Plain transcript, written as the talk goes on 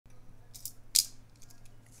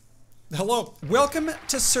Hello, welcome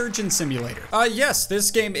to Surgeon Simulator. Yes,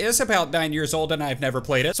 this game is about 9 years old and I've never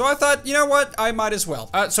played it. So I thought, you know what, I might as well.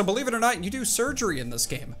 So believe it or not, you do surgery in this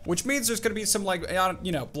game, which means there's gonna be some like,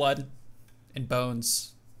 you know, blood and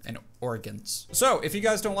bones and organs. So if you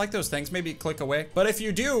guys don't like those things, maybe click away. But if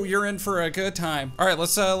you do, you're in for a good time. All right,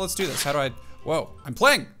 let's do this. How do I, whoa, I'm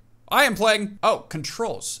playing. I am playing. Oh,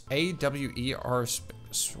 controls. A-W-E-R,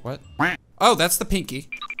 what? Oh, that's the pinky.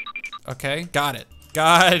 Okay, got it.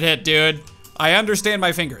 Got it, dude. I understand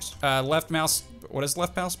my fingers. Left mouse, what is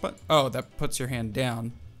left mouse button? Oh, that puts your hand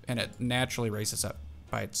down and it naturally raises up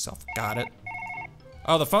by itself. Got it.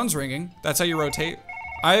 Oh, the phone's ringing. That's how you rotate.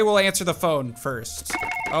 I will answer the phone first.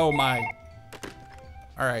 Oh my.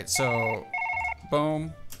 All right, so,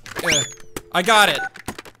 boom. I got it.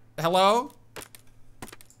 Hello?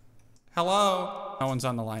 Hello? No one's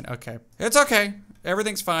on the line, okay. It's okay,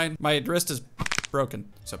 everything's fine. My wrist is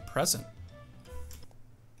broken. It's a present.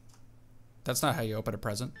 That's not how you open a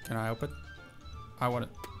present. Can I open? I want it.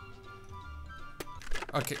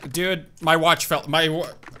 Okay, dude, my watch fell.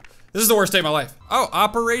 This is the worst day of my life. Oh,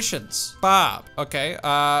 operations. Bob. Okay,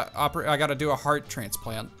 I gotta do a heart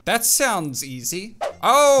transplant. That sounds easy.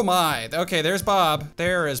 Oh my. Okay, there's Bob.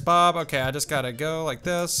 There is Bob. Okay, I just gotta go like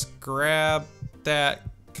this, grab that,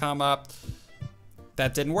 come up.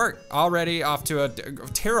 That didn't work. Already off to a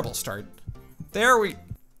terrible start. This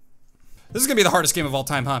is gonna be the hardest game of all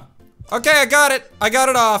time, huh? Okay, I got it. I got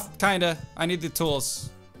it off, kinda. I need the tools.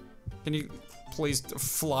 Can you please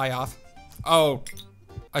fly off? Oh,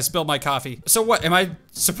 I spilled my coffee. So what, am I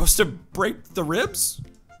supposed to break the ribs?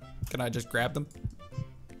 Can I just grab them?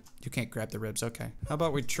 You can't grab the ribs, okay. How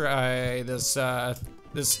about we try this,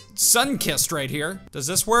 this sun-kissed right here. Does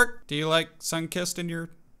this work? Do you like sun-kissed in your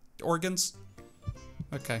organs?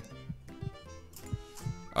 Okay.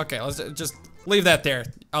 Okay, let's just leave that there.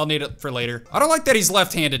 I'll need it for later. I don't like that he's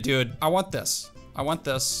left-handed, dude. I want this. I want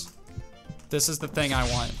this. This is the thing I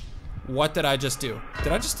want. What did I just do?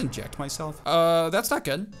 Did I just inject myself? That's not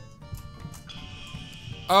good.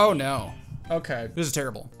 Oh no. Okay, this is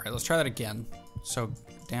terrible. All right, let's try that again. So,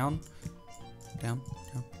 down, down,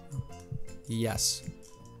 down, down. Yes.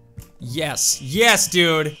 Yes, yes,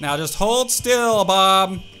 dude. Now just hold still,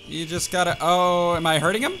 Bob. You just gotta, oh, am I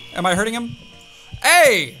hurting him? Am I hurting him?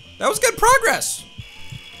 Hey, that was good progress.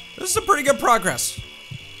 This is a pretty good progress.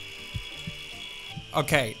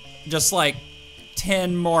 Okay, just like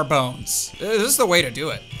 10 more bones. This is the way to do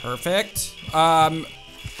it. Perfect. I'm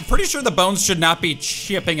pretty sure the bones should not be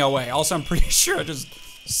chipping away. Also, I'm pretty sure I just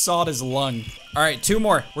sawed his lung. All right, 2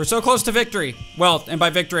 more. We're so close to victory. Well, and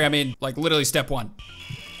by victory, I mean like literally step 1.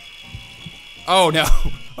 Oh no.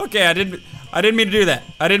 Okay, I didn't mean to do that.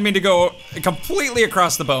 I didn't mean to go completely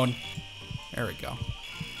across the bone. There we go.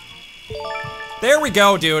 There we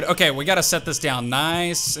go, dude. Okay, we gotta set this down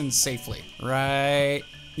nice and safely. Right.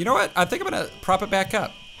 You know what? I think I'm gonna prop it back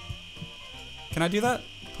up. Can I do that?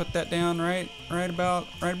 Put that down right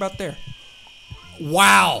about there.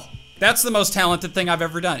 Wow. That's the most talented thing I've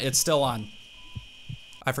ever done. It's still on.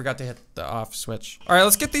 I forgot to hit the off switch. All right,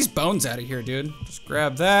 let's get these bones out of here, dude. Just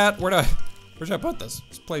grab that. Where should I put this?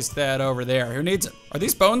 Just place that over there. Who needs it? Are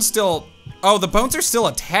these bones still? Oh, the bones are still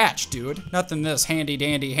attached, dude. Nothing this handy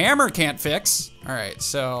dandy hammer can't fix. All right,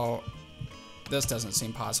 so this doesn't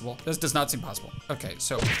seem possible. This does not seem possible. Okay,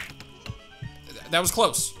 so that was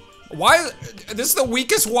close. Why? This is the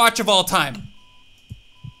weakest watch of all time.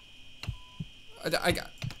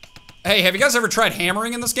 Hey, have you guys ever tried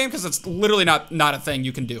hammering in this game? Because it's literally not a thing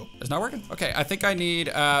you can do. It's not working? Okay, I think I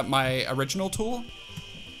need my original tool.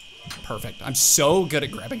 Perfect. I'm so good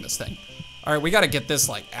at grabbing this thing. All right, we gotta get this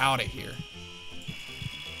like out of here.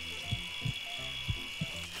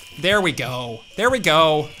 There we go. There we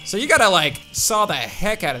go. So you gotta like saw the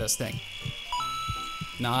heck out of this thing.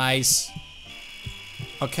 Nice.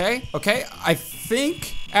 Okay, okay. I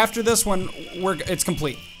think after this one, it's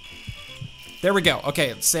complete. There we go.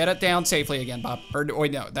 Okay, set it down safely again, Bob. Or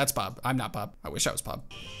wait, no, that's Bob. I'm not Bob. I wish I was Bob.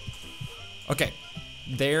 Okay,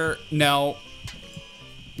 there, no.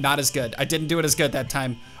 Not as good. I didn't do it as good that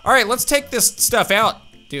time. All right, let's take this stuff out,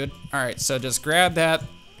 dude. All right, so just grab that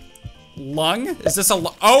lung. Is this a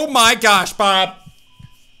lung? Oh my gosh, Bob.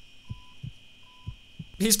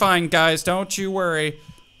 He's fine, guys. Don't you worry.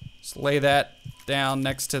 Just lay that down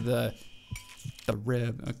next to the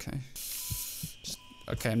rib. Okay.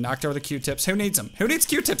 Okay, I'm knocked over the Q-tips. Who needs them? Who needs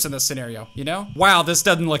Q-tips in this scenario, you know? Wow, this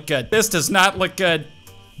doesn't look good. This does not look good.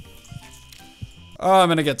 Oh, I'm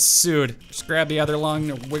gonna get sued. Just grab the other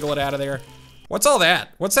lung and wiggle it out of there. What's all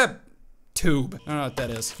that? What's that tube? I don't know what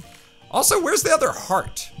that is. Also, where's the other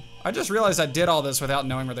heart? I just realized I did all this without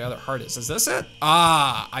knowing where the other heart is. Is this it?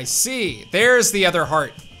 Ah, I see. There's the other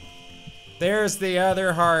heart. There's the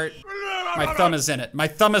other heart. My thumb is in it. My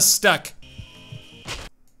thumb is stuck.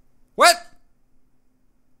 What?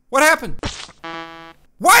 What happened?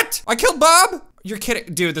 What? I killed Bob? You're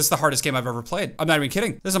kidding. Dude, this is the hardest game I've ever played. I'm not even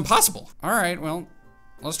kidding. This is impossible. All right, well,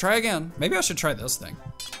 let's try again. Maybe I should try this thing.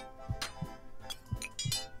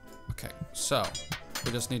 Okay, so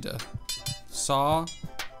we just need to saw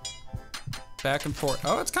back and forth.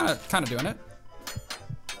 Oh, it's kind of doing it.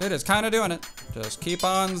 It is kind of doing it. Just keep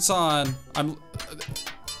on sawing. I'm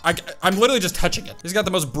literally just touching it. He's got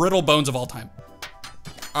the most brittle bones of all time.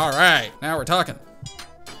 All right, now we're talking.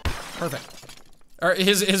 Perfect. All right,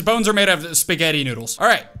 his bones are made of spaghetti noodles. All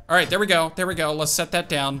right, there we go. Let's set that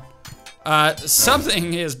down.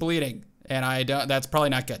 Something is bleeding, and that's probably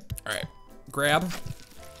not good. All right, grab.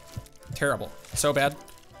 Terrible, so bad.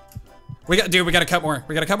 We gotta cut more.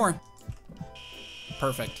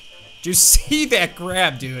 Perfect. Do you see that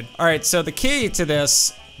grab, dude? All right, so the key to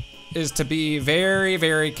this is to be very,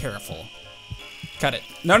 very careful. Cut it.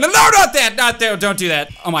 No, not that, don't do that.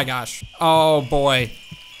 Oh my gosh. Oh boy.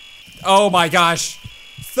 Oh my gosh.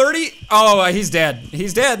 30, oh, he's dead.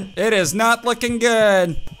 It is not looking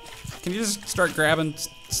good. Can you just start grabbing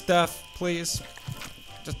stuff, please?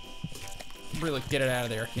 Just really get it out of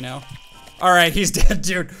there, you know? All right, he's dead,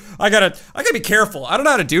 dude. I gotta be careful. I don't know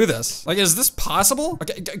how to do this. Like, is this possible?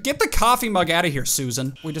 Okay, get the coffee mug out of here,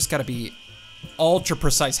 Susan. We just gotta be ultra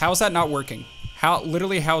precise. How is that not working?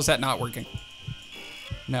 Literally, how is that not working?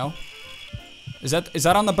 No? Is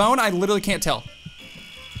that on the bone? I literally can't tell.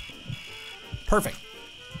 Perfect.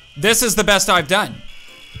 This is the best I've done.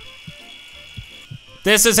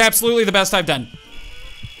 This is absolutely the best I've done.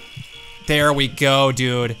 There we go,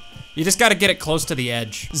 dude. You just gotta get it close to the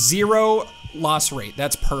edge. 0 loss rate,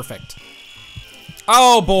 that's perfect.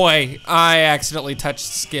 Oh boy, I accidentally touched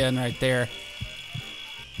skin right there.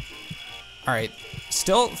 All right,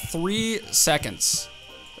 still 3 seconds,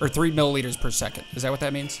 or 3 milliliters per second. Is that what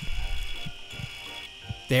that means?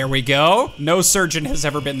 There we go. No surgeon has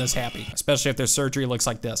ever been this happy, especially if their surgery looks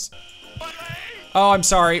like this. Oh, I'm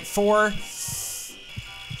sorry, 4.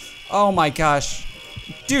 Oh my gosh.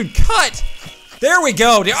 Dude, cut! There we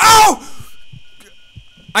go, dude. Oh!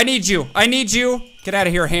 I need you. Get out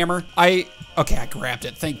of here, hammer. Okay, I grabbed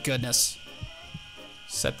it, thank goodness.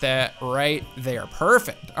 Set that right there,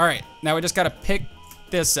 perfect. All right, now we just gotta pick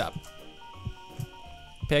this up.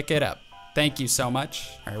 Pick it up. Thank you so much.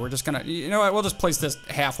 All right, we're just gonna, you know what, we'll just place this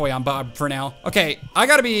halfway on Bob for now. Okay, I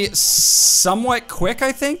gotta be somewhat quick,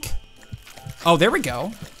 I think. Oh, there we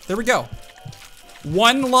go.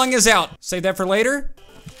 1 lung is out. Save that for later.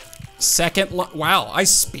 Second lung, wow, I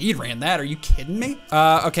speed ran that, are you kidding me?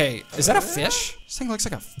 Okay, is that a fish? This thing looks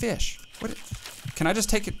like a fish. What, can I just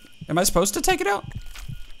take it? Am I supposed to take it out?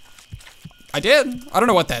 I did. I don't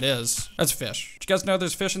know what that is. That's fish. Did you guys know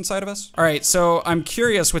there's fish inside of us? All right, so I'm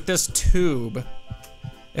curious with this tube,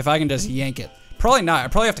 if I can just yank it. Probably not, I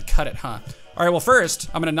probably have to cut it, huh? All right, well first,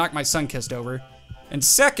 I'm gonna knock my sun-kissed over. And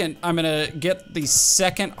second, I'm gonna get the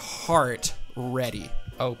second heart ready.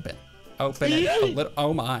 Open it a little,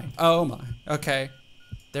 oh my. Okay,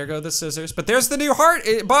 there go the scissors. But there's the new heart,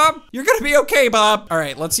 Bob. You're gonna be okay, Bob. All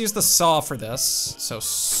right, let's use the saw for this. So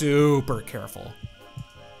super careful.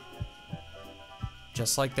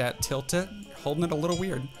 Just like that, tilt it. Holding it a little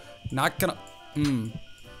weird. Not gonna,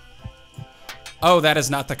 Oh, that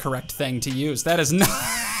is not the correct thing to use. That is not,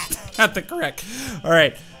 not the correct. All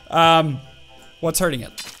right, what's hurting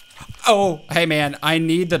it? Oh, hey man, I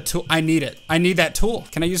need the tool, I need it. I need that tool.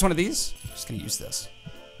 Can I use one of these? I'm just gonna use this.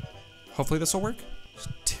 Hopefully this will work. Just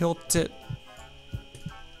tilt it.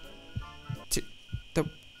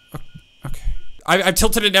 Okay. I've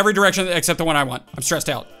tilted it in every direction except the one I want. I'm stressed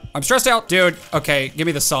out. Dude, okay, give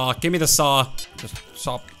me the saw. Just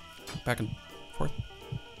saw back and forth.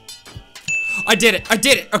 I did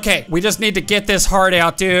it, okay. We just need to get this heart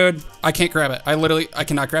out, dude. I can't grab it. I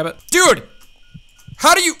cannot grab it. Dude!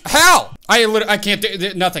 How? I can't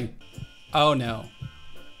do nothing. Oh no.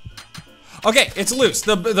 Okay, it's loose.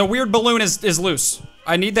 The weird balloon is loose.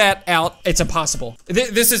 I need that out. It's impossible.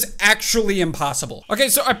 This is actually impossible. Okay,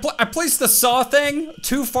 so I placed the saw thing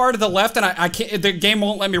too far to the left and I can't, the game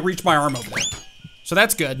won't let me reach my arm over there. So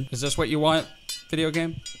that's good. Is this what you want, video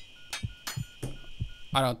game?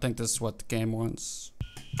 I don't think this is what the game wants.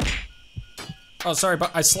 Oh, sorry, but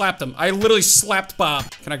I slapped him. I literally slapped Bob.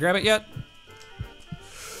 Can I grab it yet?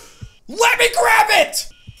 Let me grab it!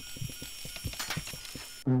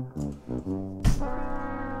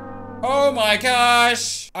 Oh my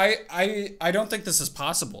gosh. I don't think this is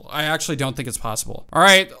possible. I actually don't think it's possible. All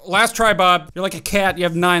right, last try, Bob. You're like a cat, you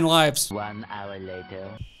have 9 lives. 1 hour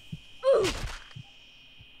later.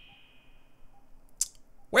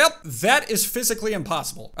 Well, that is physically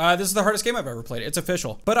impossible. This is the hardest game I've ever played. It's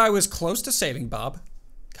official. But I was close to saving Bob.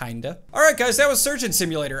 Kinda. All right, guys, that was Surgeon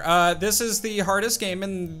Simulator. This is the hardest game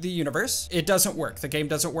in the universe. It doesn't work. The game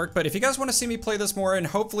doesn't work, but if you guys want to see me play this more and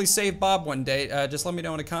hopefully save Bob one day, just let me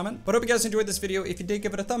know in a comment. But hope you guys enjoyed this video. If you did,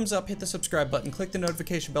 give it a thumbs up, hit the subscribe button, click the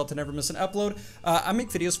notification bell to never miss an upload. I make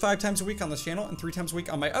videos 5 times a week on this channel and 3 times a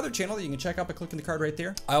week on my other channel that you can check out by clicking the card right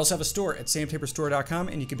there. I also have a store at samtaborstore.com,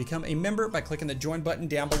 and you can become a member by clicking the join button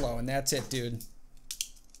down below, and that's it, dude.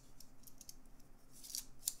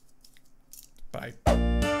 Bye.